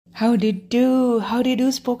How did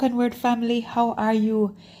do, spoken word family? How are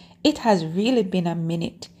you? It has really been a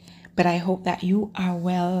minute, but I hope that you are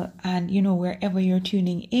well. And wherever you're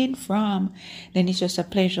tuning in from, then it's just a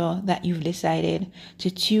pleasure that you've decided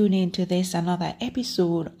to tune into this another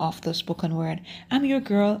episode of the spoken word. I'm your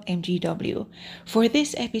girl, MGW. For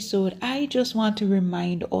this episode, I just want to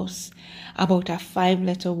remind us about a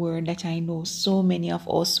 5-letter word that I know so many of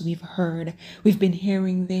us we've heard. We've been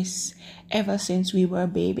hearing this ever since we were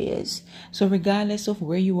babies. So regardless of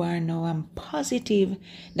where you are now, I'm positive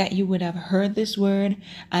that you would have heard this word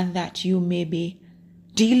and that you may be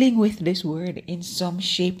dealing with this word in some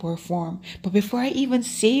shape or form. But before I even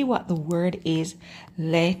say what the word is,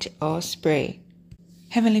 let us pray.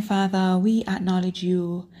 Heavenly Father, we acknowledge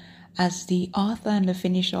you as the author and the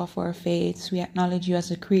finisher of our faiths. We acknowledge you as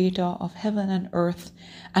the creator of heaven and earth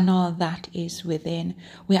and all that is within.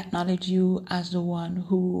 We acknowledge you as the one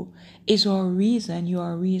who is our reason. You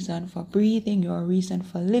are our reason for breathing. You are our reason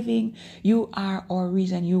for living. You are our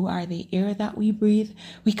reason. You are the air that we breathe.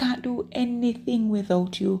 We can't do anything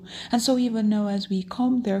without you. And so even now as we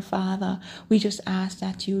come there, Father, we just ask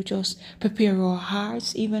that you just prepare our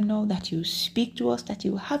hearts, even now that you speak to us, that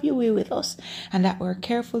you have your way with us, and that we're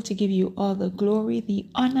careful to give you all the glory, the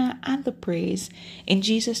honor, and the praise. In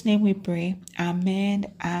Jesus' name we pray. Amen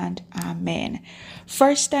and amen.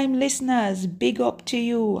 First time listeners, big up to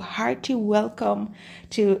you. Hearty welcome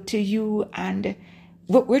to you, and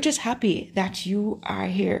we're just happy that you are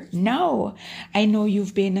here. Now, I know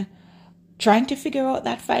you've been trying to figure out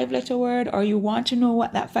that 5-letter word, or you want to know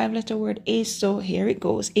what that 5-letter word is. So here it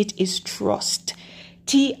goes. It is trust.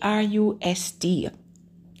 Trust.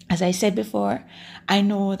 As I said before, I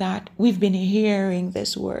know that we've been hearing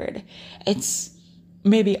this word. It's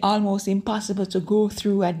maybe almost impossible to go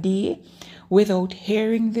through a day without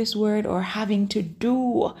hearing this word or having to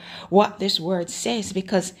do what this word says,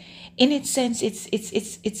 because in its sense,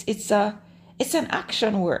 it's an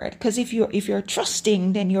action word. Because if you're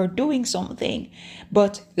trusting, then you're doing something.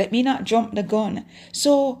 But let me not jump the gun.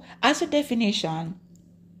 So as a definition,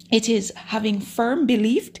 it is having firm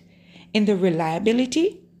belief in the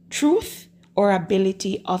reliability, truth, or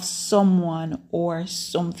ability of someone or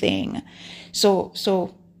something. So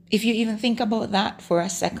if you even think about that for a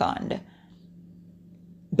second,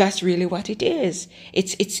 that's really what it is.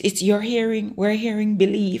 We're hearing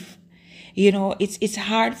belief. It's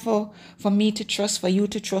hard for me to trust, for you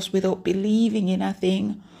to trust without believing in a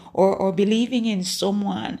thing or believing in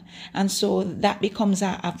someone. And so that becomes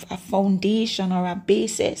a foundation or a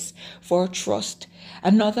basis for trust.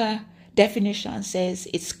 Another definition says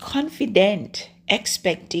it's confident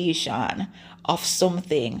expectation of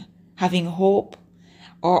something, having hope,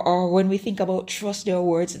 or when we think about trust, there are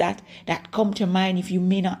words that come to mind. If you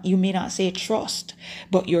may not say trust,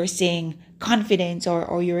 but you're saying confidence,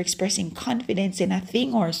 or you're expressing confidence in a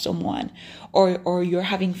thing or someone, or you're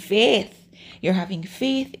having faith. You're having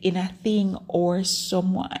faith in a thing or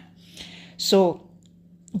someone. So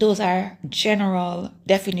those are general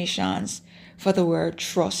definitions for the word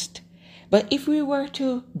trust. But if we were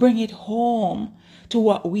to bring it home to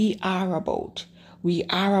what we are about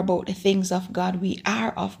the things of God. We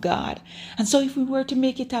are of God. And so if we were to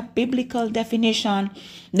make it a biblical definition,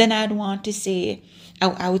 then I'd want to say,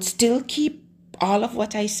 I would still keep all of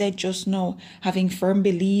what I said just now, having firm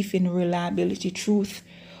belief in reliability, truth,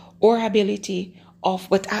 or ability of,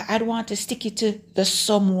 but I'd want to stick it to the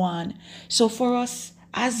someone. So for us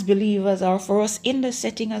as believers, or for us in the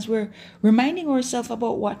setting, as we're reminding ourselves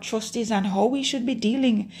about what trust is and how we should be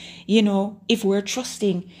dealing, if we're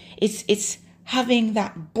trusting, it's having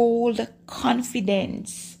that bold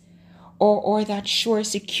confidence or that sure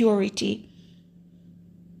security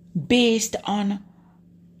based on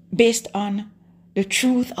the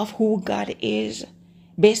truth of who God is,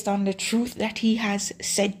 based on the truth that He has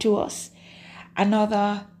said to us.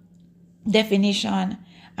 Another definition,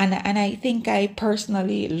 and I think I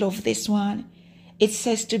personally love this one, it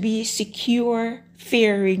says to be secure,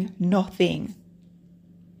 fearing nothing.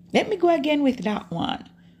 Let me go again with that one.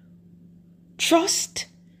 Trust,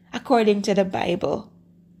 according to the Bible,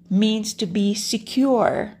 means to be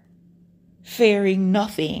secure, fearing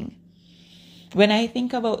nothing. When I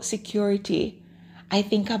think about security, I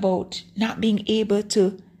think about not being able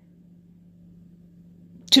to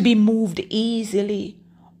be moved easily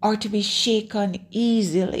or to be shaken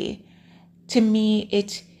easily. To me,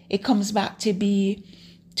 it comes back to be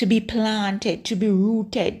planted, to be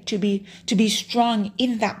rooted, to be strong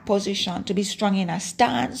in that position, to be strong in a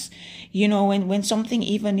stance. When something,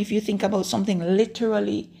 even if you think about something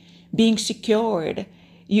literally being secured,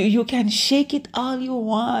 You can shake it all you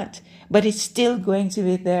want, but it's still going to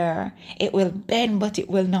be there. It will bend, but it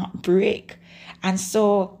will not break. And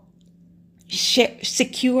so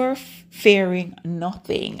secure, fearing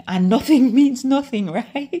nothing. And nothing means nothing,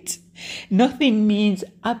 right? Nothing means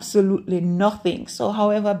absolutely nothing. So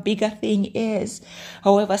however big a thing is,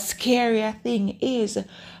 however scary a thing is,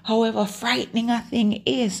 however frightening a thing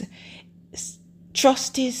is,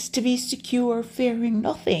 trust is to be secure, fearing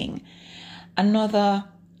nothing. Another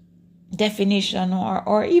definition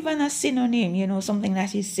or even a synonym, something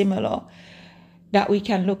that is similar that we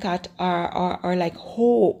can look at are like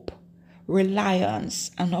hope,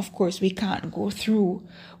 reliance, and of course we can't go through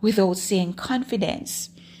without saying confidence.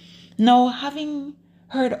 Now, having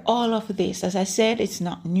heard all of this, as I said, it's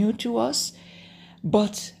not new to us,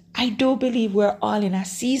 but I do believe we're all in a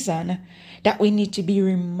season that we need to be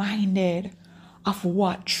reminded of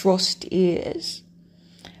what trust is.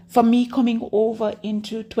 For me, coming over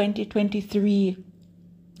into 2023,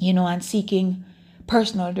 and seeking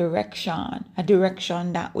personal direction, a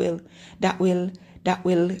direction that will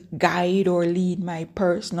guide or lead my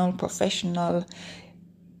personal, professional,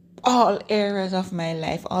 all areas of my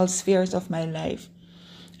life, all spheres of my life.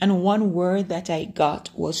 And one word that I got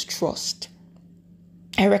was trust.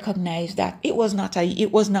 I recognize that it was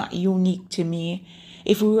not unique to me.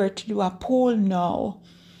 If we were to do a poll now,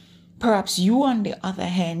 perhaps you, on the other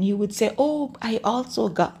hand, you would say, oh, I also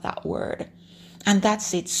got that word. And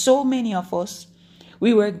that's it. So many of us,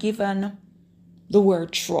 we were given the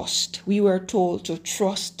word trust. We were told to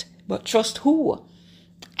trust, but trust who?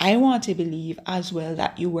 I want to believe as well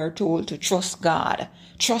that you were told to trust God.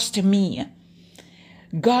 Trust me.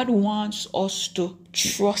 God wants us to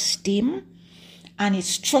trust Him, and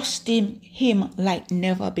it's trusting Him like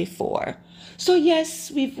never before. So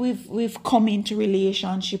yes, we've come into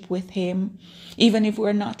relationship with Him. Even if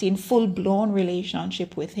we're not in full-blown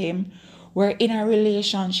relationship with Him, we're in a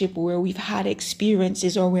relationship where we've had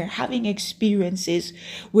experiences, or we're having experiences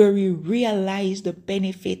where we realize the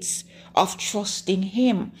benefits of trusting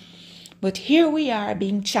Him. But here we are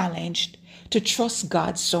being challenged to trust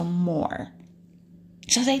God some more.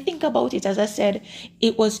 So as I think about it, as I said,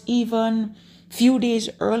 it was even a few days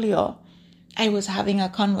earlier, I was having a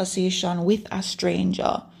conversation with a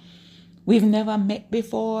stranger. We've never met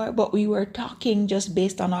before, but we were talking just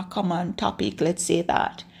based on a common topic, let's say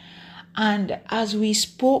that. And as we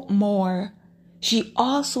spoke more, she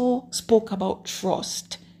also spoke about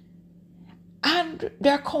trust. And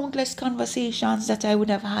there are countless conversations that I would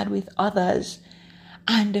have had with others.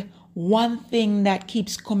 And one thing that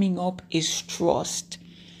keeps coming up is trust.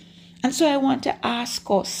 And so I want to ask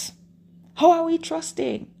us, how are we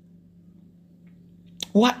trusting?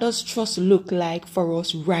 What does trust look like for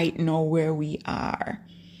us right now where we are?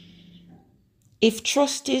 If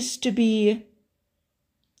trust is to be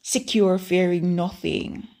secure, fearing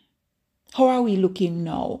nothing, how are we looking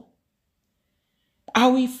now? Are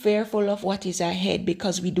we fearful of what is ahead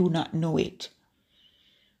because we do not know it?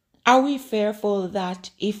 Are we fearful that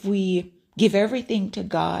if we give everything to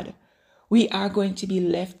God, we are going to be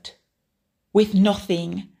left with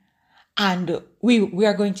nothing, and we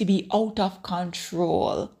are going to be out of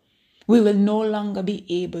control? We will no longer be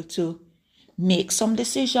able to make some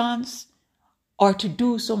decisions or to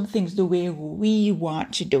do some things the way we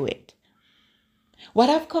want to do it. What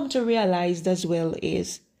I've come to realize as well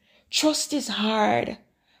is trust is hard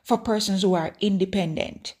for persons who are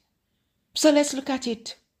independent. So let's look at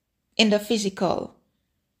it in the physical.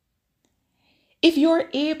 If you're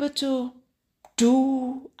able to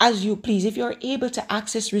do as you please, if you're able to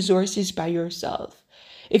access resources by yourself,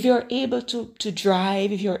 if you're able to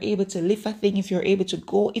drive, if you're able to lift a thing, if you're able to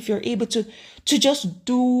go, if you're able to just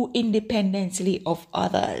do independently of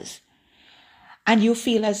others, and you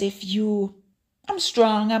feel as if I'm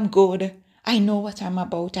strong, I'm good, I know what I'm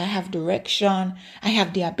about, I have direction, I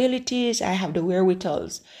have the abilities, I have the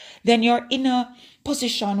wherewithals, then you're in a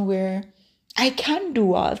position where I can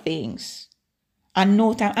do all things. And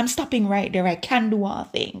no time, I'm stopping right there. I can do all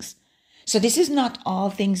things. So this is not all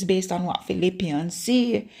things based on what Philippians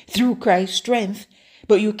say through Christ's strength,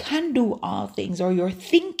 but you can do all things, or you're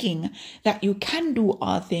thinking that you can do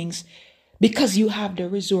all things because you have the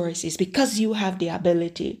resources, because you have the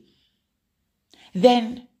ability.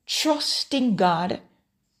 Then trusting God,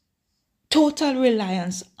 total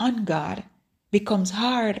reliance on God becomes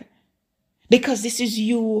hard, because this is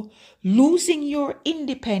you losing your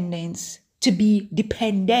independence to be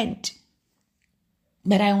dependent.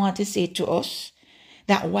 But I want to say to us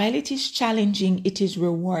that while it is challenging, it is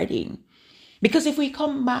rewarding. Because if we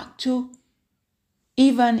come back to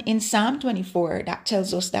even in Psalm 24, that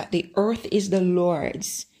tells us that the earth is the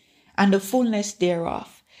Lord's and the fullness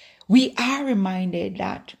thereof, we are reminded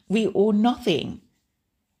that we owe nothing.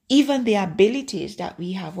 Even the abilities that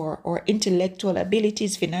we have, or intellectual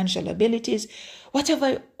abilities, financial abilities,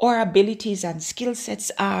 whatever our abilities and skill sets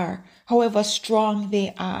are, however strong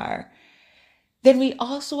they are, then we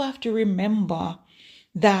also have to remember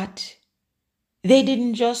that they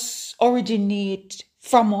didn't just originate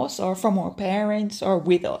from us or from our parents or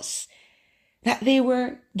with us, that they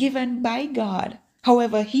were given by God,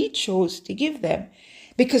 however He chose to give them,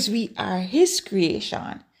 because we are His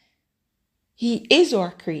creation. He is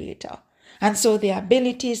our creator. And so the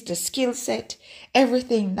abilities, the skill set,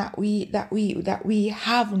 everything that we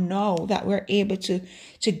have now, that we're able to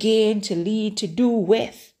gain, to lead, to do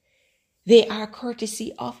with, they are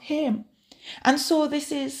courtesy of Him. And so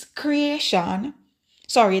this is creator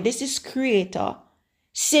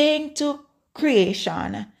saying to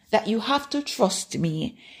creation that you have to trust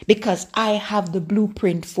me because I have the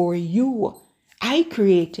blueprint for you. I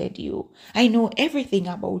created you. I know everything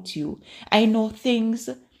about you. I know things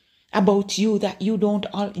about you that you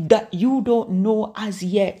don't know as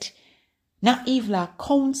yet. Not even a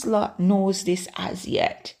counselor knows this as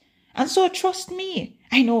yet. And so trust me.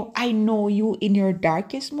 I know you in your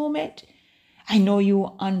darkest moment. I know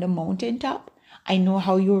you on the mountaintop. I know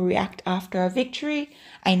how you react after a victory.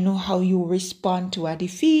 I know how you respond to a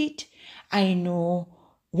defeat. I know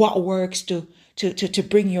what works to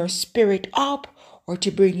bring your spirit up or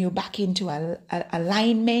to bring you back into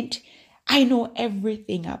alignment. I know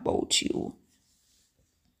everything about you.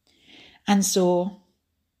 And so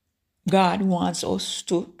God wants us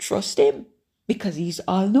to trust Him because He's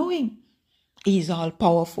all-knowing. He's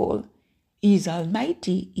all-powerful. He's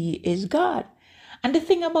almighty. He is God. And the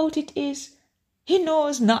thing about it is, He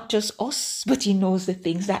knows not just us, but He knows the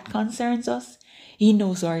things that concerns us. He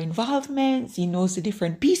knows our involvements. He knows the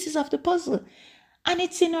different pieces of the puzzle. And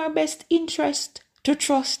it's in our best interest to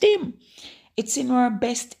trust Him. It's in our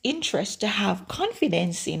best interest to have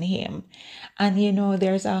confidence in Him. And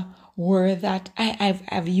there's a word that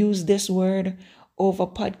I've used this word over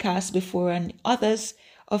podcasts before, and others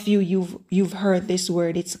of you've heard this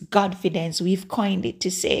word. It's Godfidence. We've coined it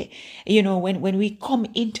to say, when we come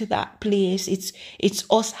into that place, it's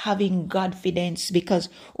us having Godfidence because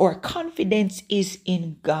our confidence is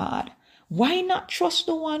in God. Why not trust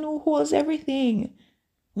the one who holds everything?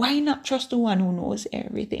 Why not trust the one who knows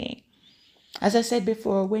everything? As I said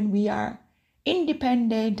before, when we are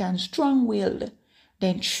independent and strong-willed,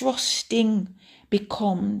 then trusting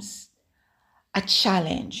becomes a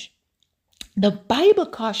challenge. The Bible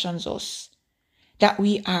cautions us that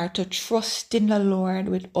we are to trust in the Lord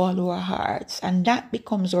with all our hearts, and that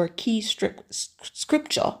becomes our key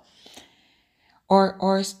scripture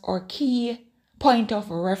or key point of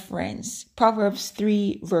reference. Proverbs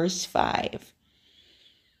 3 verse 5.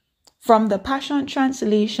 From the Passion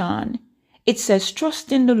Translation, it says,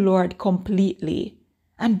 trust in the Lord completely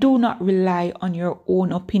and do not rely on your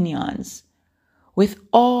own opinions. With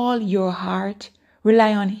all your heart,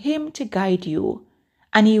 rely on Him to guide you,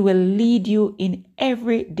 and He will lead you in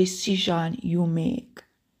every decision you make.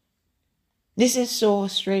 This is so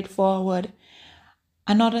straightforward.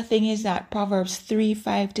 Another thing is that Proverbs 3,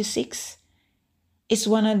 5-6 is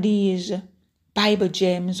one of these Bible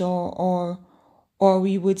gems or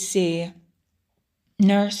we would say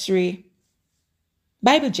nursery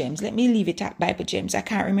Bible gems. Let me leave it at Bible gems. I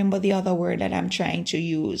can't remember the other word that I'm trying to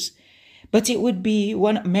use. But it would be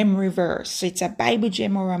one memory verse. It's a Bible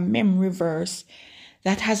gem or a memory verse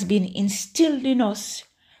that has been instilled in us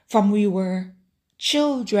from we were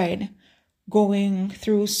children going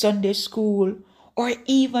through Sunday school, or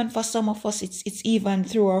even for some of us, it's even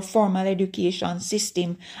through our formal education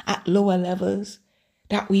system at lower levels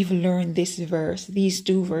that we've learned this verse, these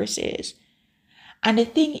two verses. And the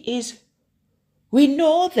thing is, we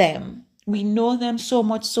know them. We know them so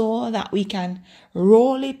much so that we can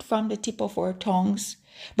roll it from the tip of our tongues.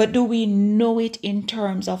 But do we know it in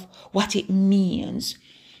terms of what it means?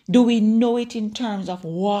 Do we know it in terms of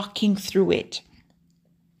walking through it?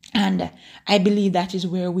 And I believe that is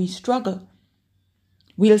where we struggle.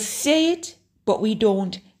 We'll say it, but we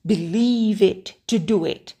don't believe it to do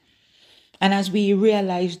it. And as we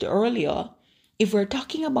realized earlier, if we're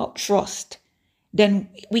talking about trust, then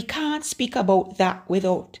we can't speak about that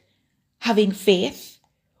without having faith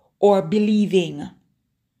or believing.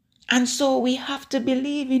 And so we have to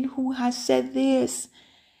believe in who has said this.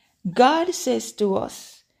 God says to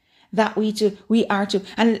us that we are to,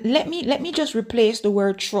 and let me just replace the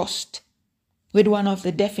word trust with one of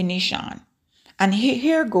the definition. And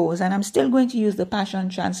here goes, and I'm still going to use the Passion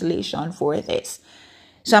Translation for this.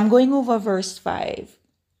 So I'm going over verse 5.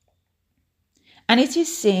 And it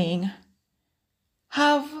is saying,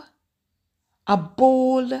 have a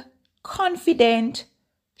bold, confident,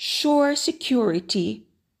 sure security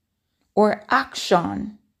or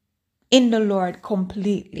action in the Lord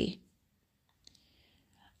completely.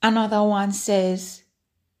 Another one says,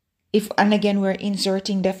 and again we're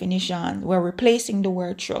inserting definition, we're replacing the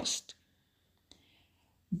word trust.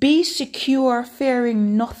 Be secure,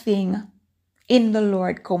 fearing nothing in the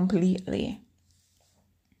Lord completely.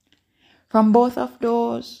 From both of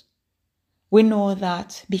those, we know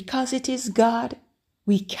that because it is God,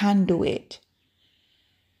 we can do it.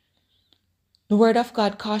 The Word of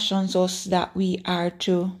God cautions us that we are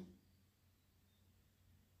to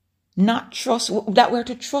not trust, that we're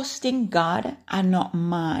to trust in God and not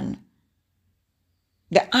man.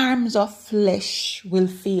 The arms of flesh will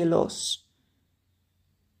fail us.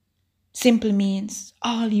 Simply means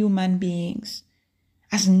all human beings,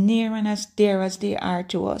 as near and as dear as they are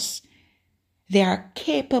to us, they are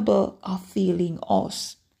capable of failing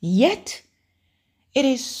us. Yet, it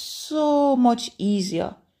is so much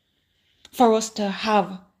easier for us to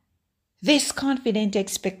have this confident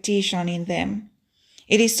expectation in them.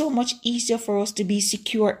 It is so much easier for us to be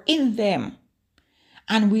secure in them.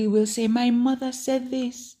 And we will say, my mother said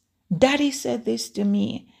this, daddy said this to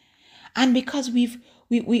me. And because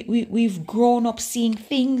we've grown up seeing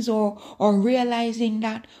things or realizing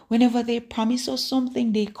that whenever they promise us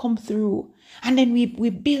something, they come through. And then we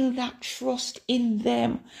build that trust in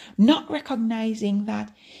them, not recognizing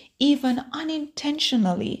that even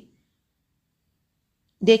unintentionally,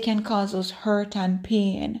 they can cause us hurt and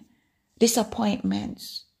pain,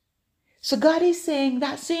 disappointments. So God is saying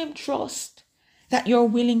that same trust that you're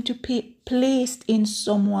willing to place in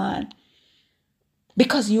someone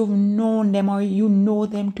because you've known them or you know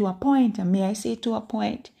them to a point, and may I say to a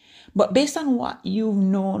point, but based on what you've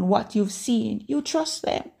known, what you've seen, you trust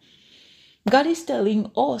them. God is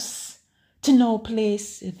telling us to now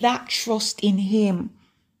place that trust in Him.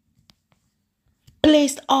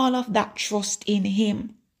 Place all of that trust in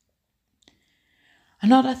Him.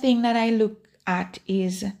 Another thing that I look at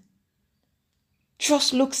is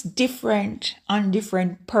trust looks different on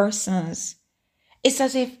different persons. It's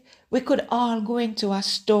as if we could all go into a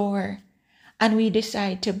store and we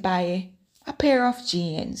decide to buy a pair of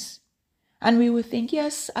jeans. And we would think,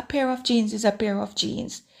 yes, a pair of jeans is a pair of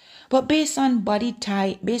jeans. But based on body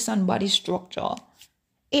type, based on body structure,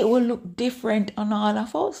 it will look different on all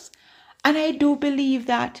of us. And I do believe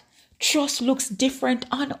that trust looks different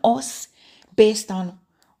on us based on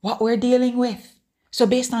what we're dealing with. So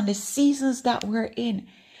based on the seasons that we're in,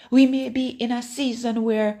 we may be in a season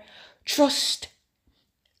where trust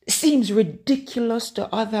seems ridiculous to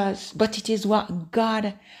others, but it is what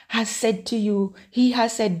God has said to you. He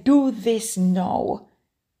has said, do this now.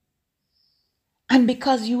 And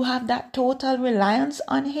because you have that total reliance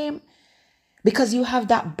on Him, because you have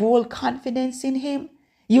that bold confidence in Him,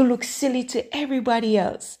 you look silly to everybody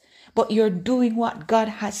else. But you're doing what God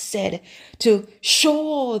has said to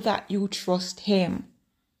show that you trust Him.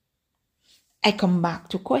 I come back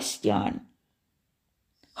to question.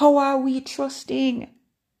 How are we trusting?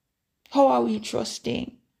 How are we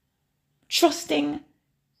trusting? Trusting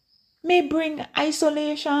may bring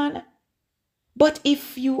isolation. But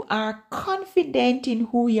if you are confident in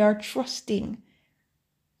who you are trusting,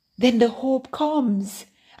 then the hope comes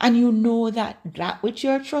and you know that which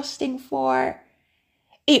you're trusting for,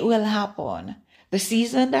 it will happen. The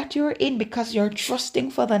season that you're in, because you're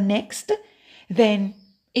trusting for the next, then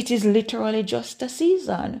it is literally just a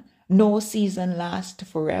season. No season lasts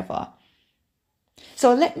forever.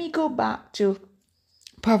 So let me go back to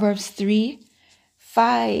Proverbs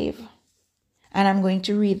 3:5. And I'm going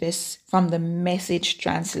to read this from the Message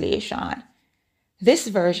translation. This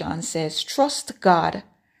version says, trust God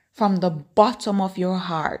from the bottom of your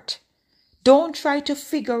heart. Don't try to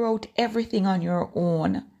figure out everything on your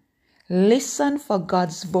own. Listen for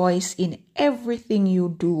God's voice in everything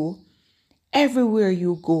you do, everywhere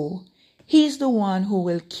you go. He's the one who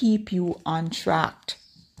will keep you on track.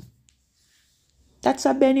 That's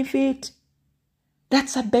a benefit.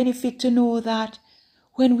 That's a benefit to know that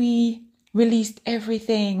when we released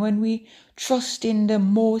everything, when we trust in the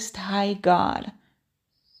Most High God,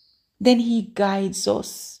 then He guides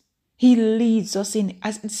us. He leads us in,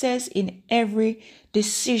 as it says, in every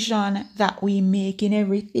decision that we make, in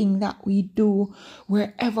everything that we do,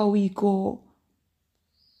 wherever we go.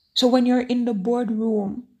 So when you're in the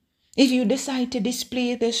boardroom, if you decide to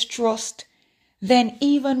display this trust, then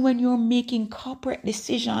even when you're making corporate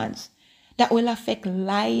decisions, that will affect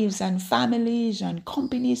lives and families and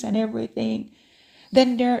companies and everything,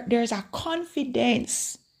 then there's a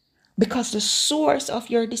confidence because the source of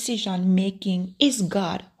your decision making is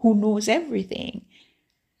God, who knows everything.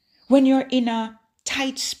 When you're in a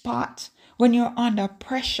tight spot, when you're under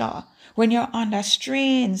pressure, when you're under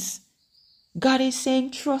strains, God is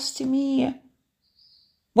saying, trust me.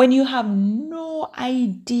 When you have no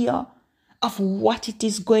idea of what it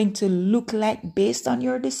is going to look like based on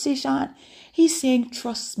your decision, He's saying,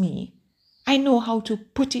 trust me. I know how to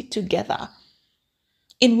put it together.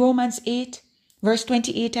 In Romans 8, verse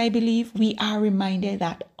 28, I believe, we are reminded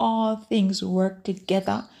that all things work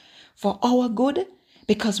together for our good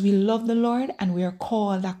because we love the Lord and we are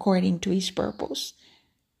called according to His purpose.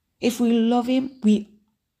 If we love Him, we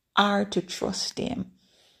are to trust Him.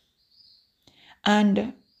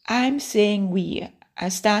 And I'm saying we. I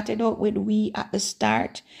started out with we at the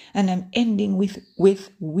start and I'm ending with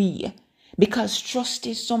we. Because trust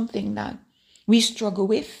is something that we struggle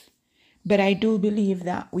with. But I do believe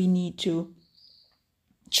that we need to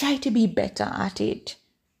try to be better at it.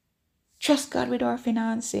 Trust God with our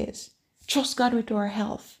finances. Trust God with our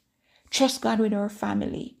health. Trust God with our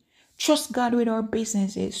family. Trust God with our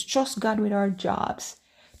businesses. Trust God with our jobs.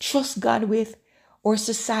 Trust God with our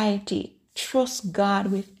society. Trust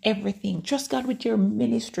God with everything. Trust God with your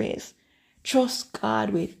ministries. Trust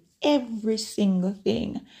God with every single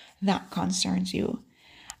thing that concerns you.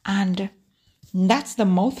 And that's the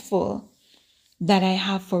mouthful that I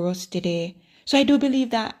have for us today. So I do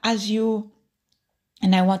believe that as you,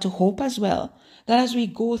 and I want to hope as well, that as we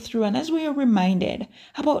go through and as we are reminded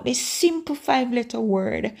about this simple 5-letter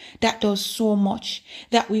word that does so much,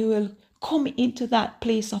 that we will come into that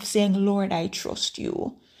place of saying, Lord, I trust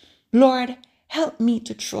you. Lord, help me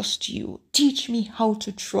to trust you. Teach me how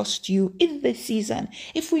to trust you in this season.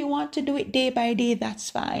 If we want to do it day by day, that's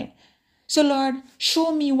fine. So Lord,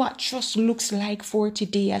 show me what trust looks like for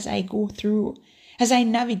today as I go through, as I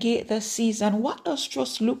navigate this season. What does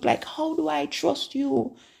trust look like? How do I trust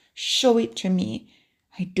you? Show it to me.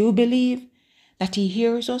 I do believe that He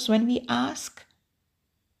hears us when we ask,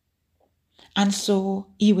 and so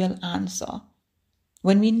He will answer.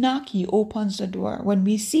 When we knock, He opens the door. When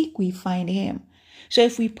we seek, we find Him. So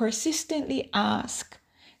if we persistently ask,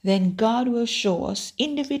 then God will show us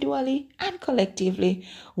individually and collectively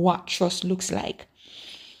what trust looks like.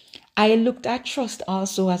 I looked at trust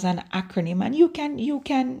also as an acronym, and you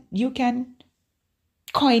can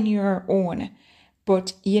coin your own.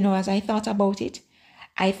 But as I thought about it,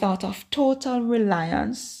 I thought of total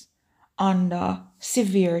reliance under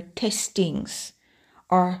severe testings,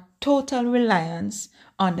 or total reliance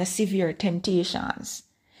under severe temptations.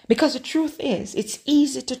 Because the truth is, it's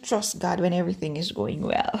easy to trust God when everything is going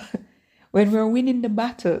well, when we're winning the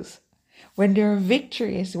battles, when there are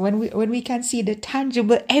victories, when we can see the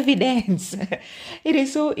tangible evidence. It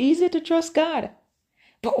is so easy to trust God.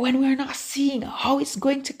 But when we're not seeing how it's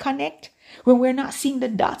going to connect, when we're not seeing the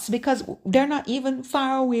dots because they're not even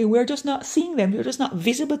far away, we're just not seeing them, they're just not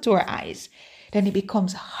visible to our eyes, then it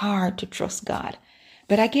becomes hard to trust God.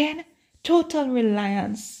 But again, total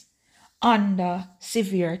reliance under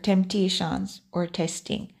severe temptations or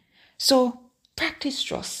testing. So practice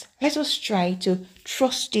trust. Let us try to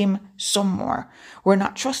trust Him some more. We're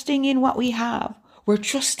not trusting in what we have. We're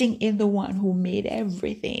trusting in the one who made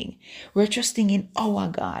everything. We're trusting in our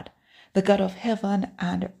God, the God of heaven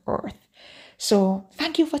and earth. So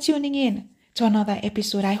thank you for tuning in to another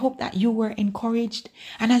episode. I hope that you were encouraged.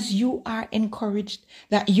 And as you are encouraged,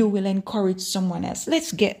 that you will encourage someone else.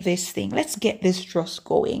 Let's get this thing. Let's get this trust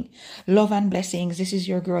going. Love and blessings. This is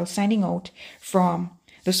your girl signing out from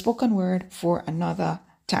the spoken word for another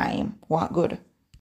time. What good.